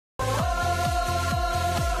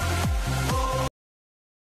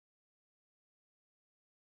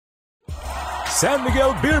San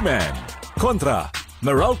Miguel Beermen kontra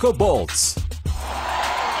Meralco Bolts.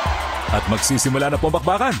 At magsisimula na po ang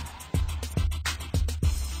bakbakan.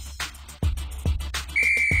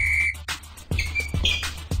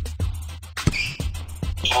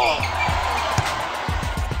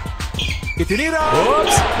 Itinira!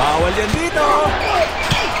 Oops! Bawal yan dito!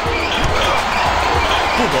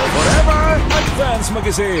 Kubo forever! Advance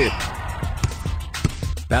mag-isip!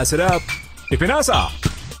 Pass it up! Ipinasa!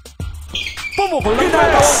 Pumukol ng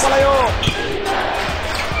press! Palayo!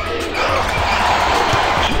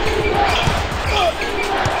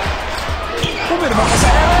 Pumirma ka sa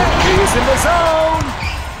ere! He's in the zone!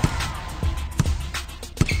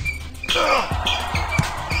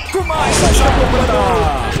 Kumain sa pumunta!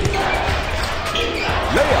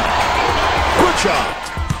 Layup! Good shot!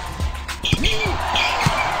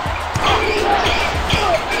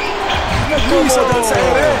 Nag-isa dahil sa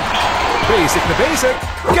ere! Basic na basic!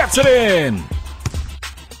 Gets it in!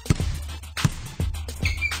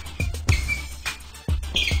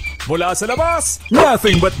 Mula sa labas,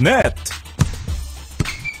 nothing but net!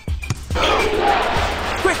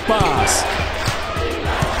 Quick pass!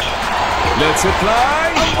 Let's it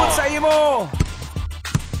fly! Ambot sa imo!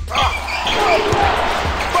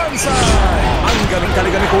 Bansay! Ang galing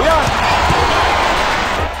talaga ni Kuya!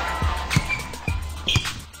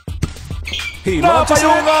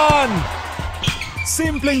 Napayungan!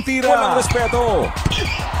 Simpleng tira! Walang respeto!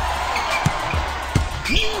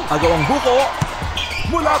 Agawang buko!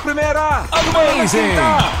 Mula primera! Amazing!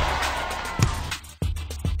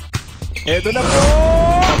 Eto na po!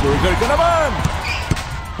 Burger ka naman!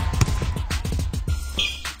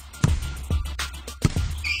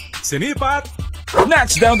 Sinipat!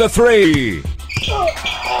 Snatch down the three!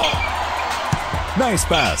 Nice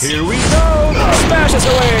pass! Here we go! Smashes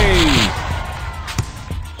away!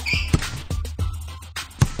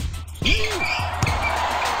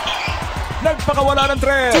 Nagpakawala ng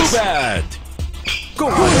tres! Too bad! Kung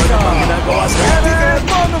ano ang ginagawa sa ticket,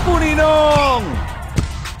 Mono Puninong!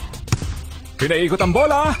 Pinaikot ang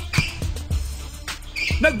bola!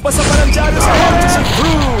 Nagbasa pa ng dyaryo sa head si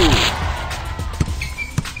Drew!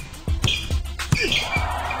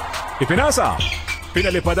 Ipinasa!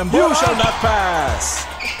 Pinalipad ang bola! You shall not pass!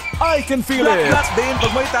 I can feel it! Black din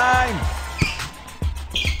pag may time!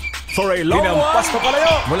 For a long one! Pa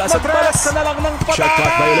palayo! Mula sa tres! Ka na lang ng pataas! Shot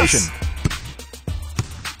clock violation!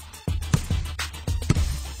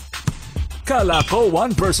 Kala ko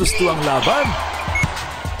 1 versus 2 ang laban.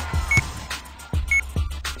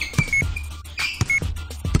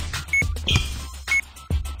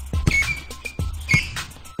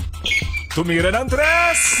 Tumira ng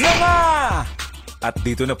tres! Nga! At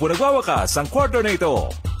dito na po nagwawakas ang quarter na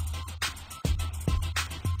ito.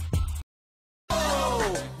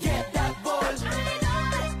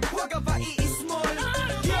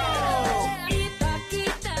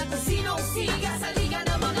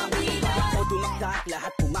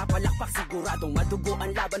 Lahat pumapalakpak, siguradong madugo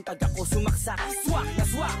ang laban pag ako sumaksak. Swak na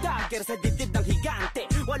swak, dagger sa dibdib ng higante.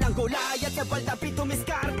 Walang Goliath sa baldapi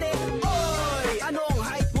tumiskarte. Oy, anong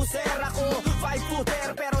height mo sir? Ako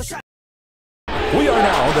 5-footer pero siya. We are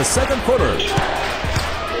now in the second quarter.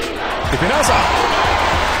 Ipinasa.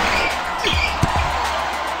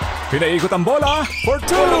 Pinaikot ang bola for 2.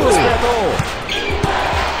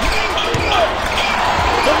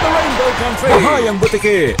 From the Rainbow Country. Bahay ang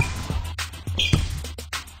butiki.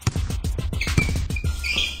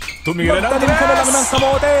 Tumira ng tres! Magtanim ka na lang ng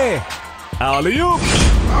kamote! Alley-oop!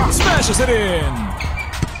 Smashes it in!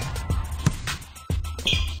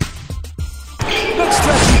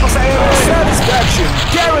 Nag-stretching pa sa ere! Satisfaction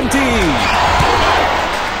guaranteed!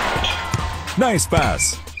 Nice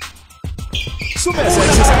pass!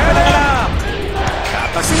 Sumesek sa ere!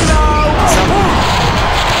 Kakasilaw! Sabon!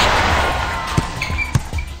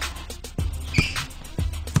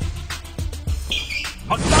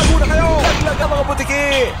 Magtago na kayo! Laglag ang mga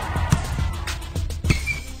butiki!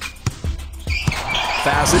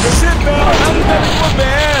 Fasten your seatbelt! Ang galing mo,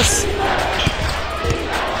 Bes!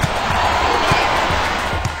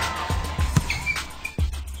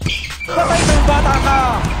 Patay ng bata ka!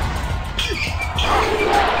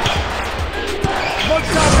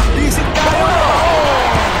 Magkakabisig tayo!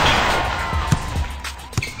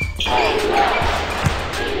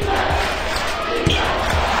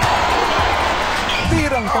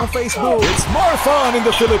 Tirang pang Facebook! It's more fun in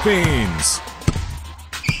the Philippines!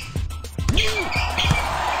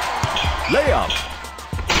 Layup!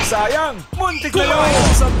 Sayang! Muntik na yun!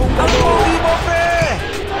 Ang pogi mo, pre!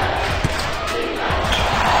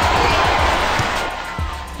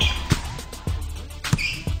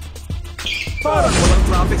 Parang walang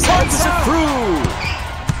traffic sa crew!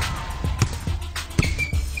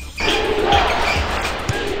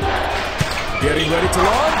 ready to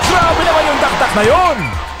launch. Grabe naman yung dakdak na yun!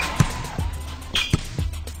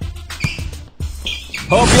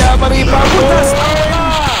 Hopya Maripa! Butas na!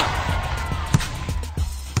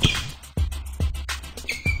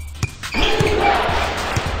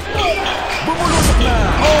 Bumulusok na!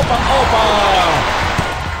 Opang-opa!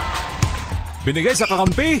 Binigay sa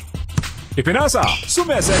kakampi. Ipinasa.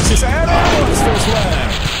 Sumeseksi sa ere. Monster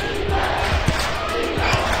Slam.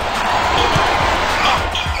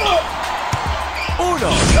 Uno,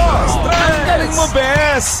 dos, tres. Ang galing mo,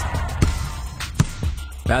 Bes!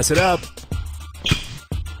 Pass it up.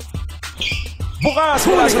 Bukas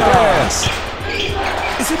mula sa tres.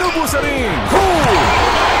 Isinubo sa ring. Cool!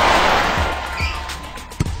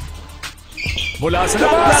 Mula sa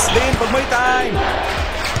labas. Block din pag may time.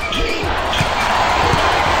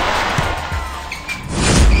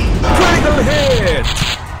 Critical hit!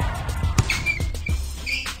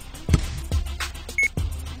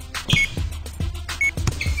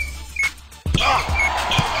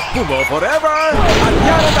 Pumo forever! At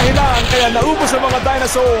yan ang dahilan kaya naubos ang mga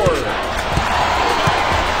dinosaur!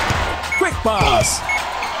 Quick pass!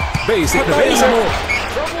 Basic na basic!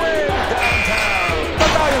 From way downtown!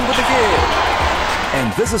 Patayang butiki! And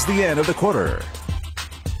this is the end of the quarter.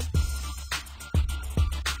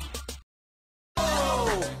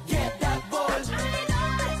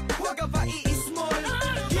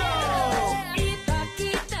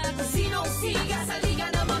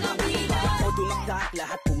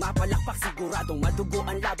 Lahat pumapalakpak, siguradong madugo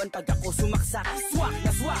ang laban pag ako sumaksak. Swak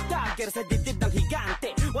na swak, dagger sa dibdib ng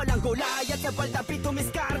higante. Walang Goliath sa baldapi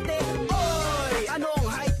tumiskarte. Oy, anong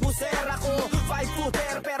height mo, sir? Ako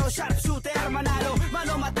 5-footer pero sharpshooter. Manalo,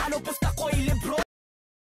 mano matalo, pusta ko'y libro.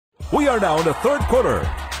 We are now in the third quarter.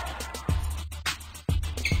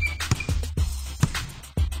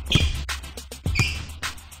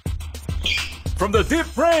 From the deep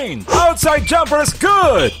range, outside jumper is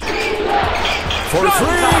good! For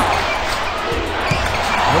three!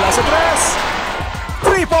 Mula sa tres!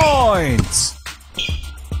 3 points!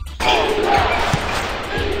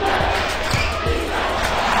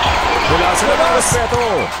 Mula sa labas! Respeto!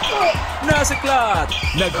 Nasiklat!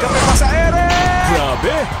 Nagkape pa sa ere!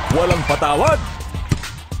 Grabe! Walang patawad!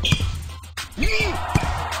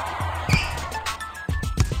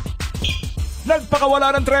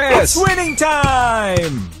 Nagpakawala ng tres! It's winning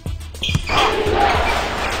time!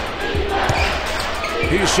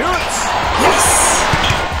 He shoots! Yes!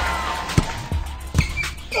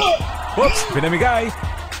 Oops! Pinamigay!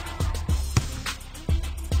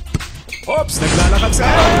 Oops! Naglalakad sa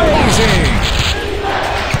amazing!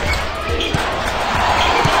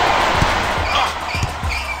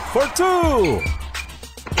 For 2!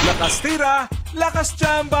 Lakas tira! Lakas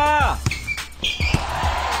chamba!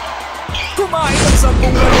 Kumain ang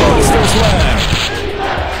 10 Monster Slam!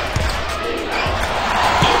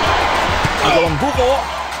 Agawang buko.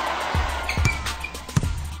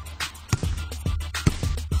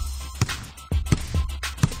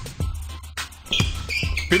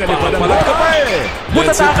 Pinalipad ang magkape.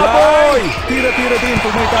 Butataka, boy! Tira-tira din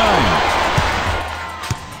pag may time.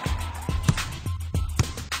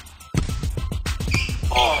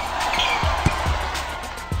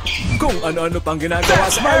 Kung ano-ano pang ginagawa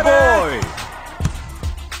sa my boy.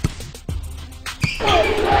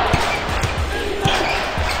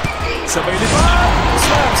 Sabay lipad,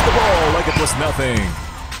 slams the ball like it was nothing.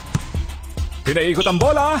 Pinaikot ang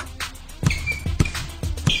bola.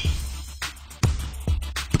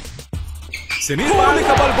 Sinipa ni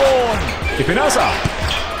Kabalbon. Ipinasa.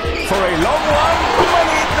 For a long one,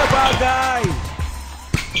 maliit na bagay.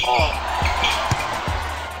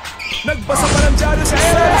 Nagbasa pa ng dyaryo sa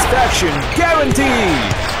ere. Satisfaction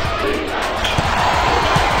guaranteed.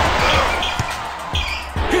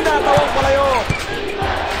 Hinatawang palayo.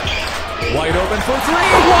 Wide open for 3.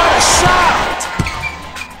 What a shot!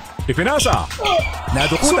 Ipinasa.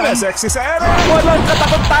 Nadukutan. Sumeseksi sa ere. Walang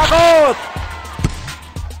katakot-takot.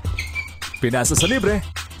 Pinasa sa libre.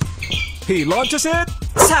 He launches it.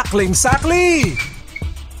 Sakling-sakli.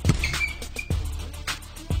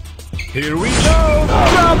 Here we go.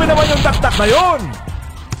 Grabe naman yung taktak na yun.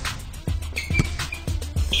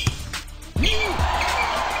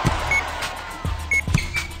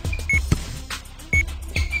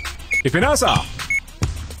 Ipinasa.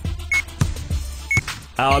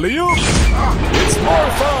 Alley-oop. It's more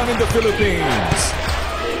fun in the Philippines.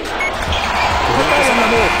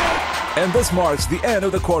 And this marks the end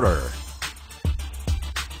of the quarter.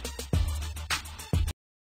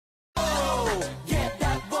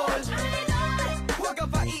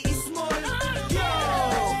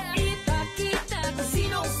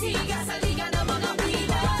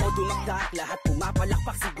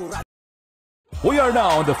 are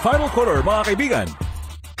now on the final quarter, mga kaibigan.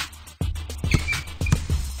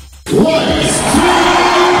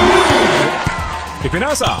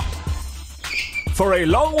 Ipinasa. For a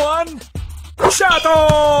long one.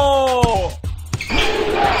 Shato!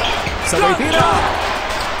 Sabay tira.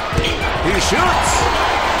 He shoots.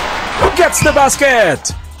 Gets the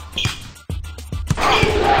basket.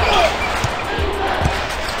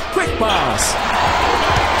 Quick pass.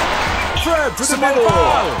 Fred to the middle.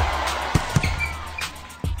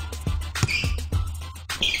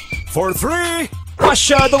 For three.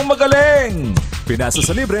 Masyadong magaling. Pinasa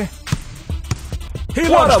sa libre. He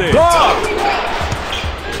what a block!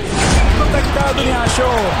 Protektado ni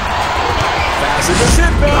Asyong. Fasten the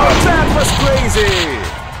seatbelt. That was crazy.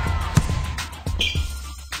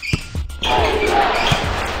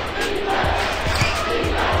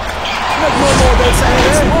 Nagmo-model sa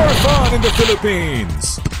it's more fun in the Philippines.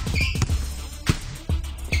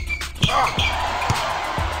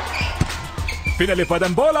 Pinalipad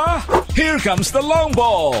ang bola. Here comes the long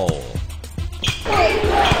ball.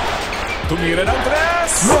 Tumira ng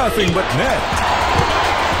tres. Nothing but net.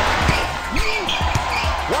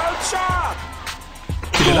 Wild shot.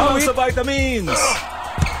 Pinalawit sa vitamins.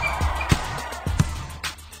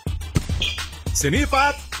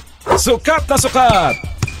 Sinipat. Sukat na sukat.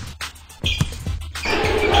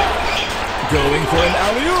 Going for an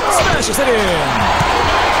alley-oop. Smashes it in.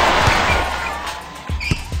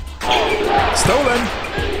 Stolen.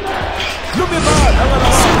 Lumipad ang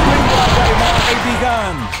alas. Simpleng bagay, mga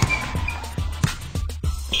kaibigan.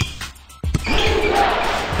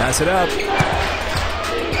 Pass it up.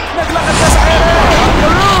 Naglakad ka sa ere.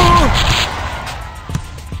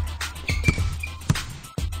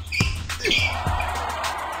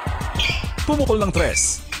 Pumukol ng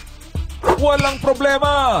tres. Walang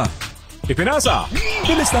problema. Ipinasa.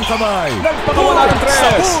 Bilis ng kamay. Nagpakawala ng tres. Sa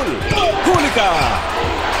pool. Huli ka.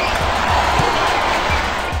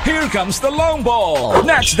 Here comes the long ball.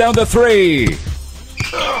 Knocks down the three.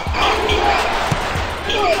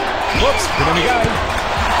 Whoops, pinamigay.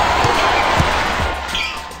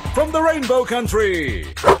 From the rainbow country,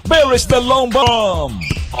 there is the long bomb.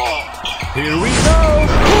 Here we go.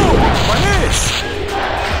 Boom! Panis!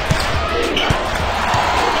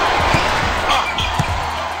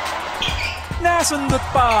 Nasundot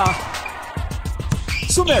pa.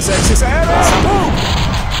 Sumeseksi sa ere. Boom!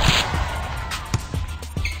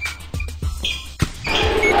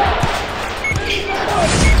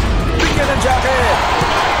 Bigyan ng jacket.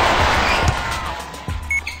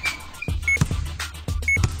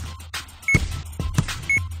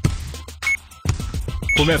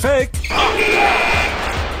 Pumefake.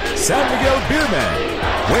 San Miguel Beermen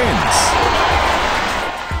wins.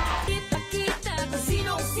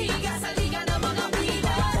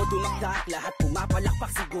 Lahat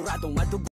pumapalakpak, siguradong madugo.